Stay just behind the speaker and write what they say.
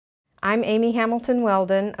I'm Amy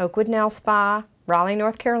Hamilton-Weldon, Oakwood Nail Spa, Raleigh,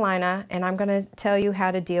 North Carolina, and I'm going to tell you how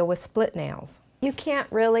to deal with split nails. You can't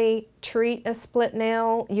really treat a split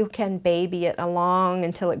nail. You can baby it along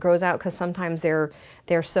until it grows out, because sometimes they're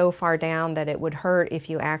so far down that it would hurt if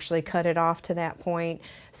you actually cut it off to that point.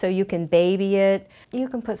 So you can baby it. You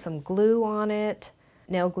can put some glue on it.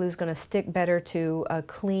 Nail glue is going to stick better to a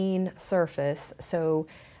clean surface. So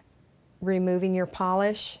removing your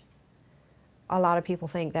polish, a lot of people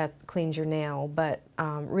think that cleans your nail, but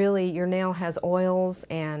really your nail has oils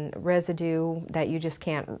and residue that you just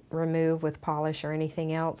can't remove with polish or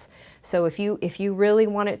anything else. So if you really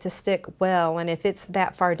want it to stick well, and if it's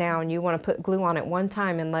that far down, you want to put glue on it one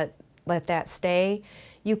time and let that stay,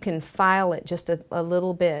 you can file it just a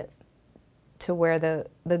little bit to where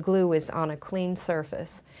the glue is on a clean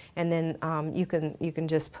surface, and then you can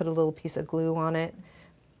just put a little piece of glue on it,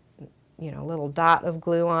 you know, a little dot of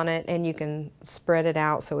glue on it, and you can spread it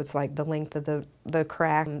out so it's like the length of the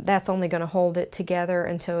crack. That's only going to hold it together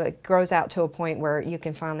until it grows out to a point where you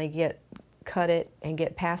can finally cut it and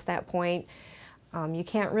get past that point. You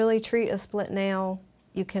can't really treat a split nail.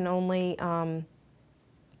 You can only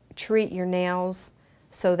treat your nails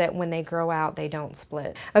so that when they grow out they don't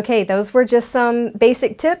split. Okay, those were just some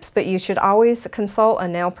basic tips, but you should always consult a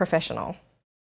nail professional.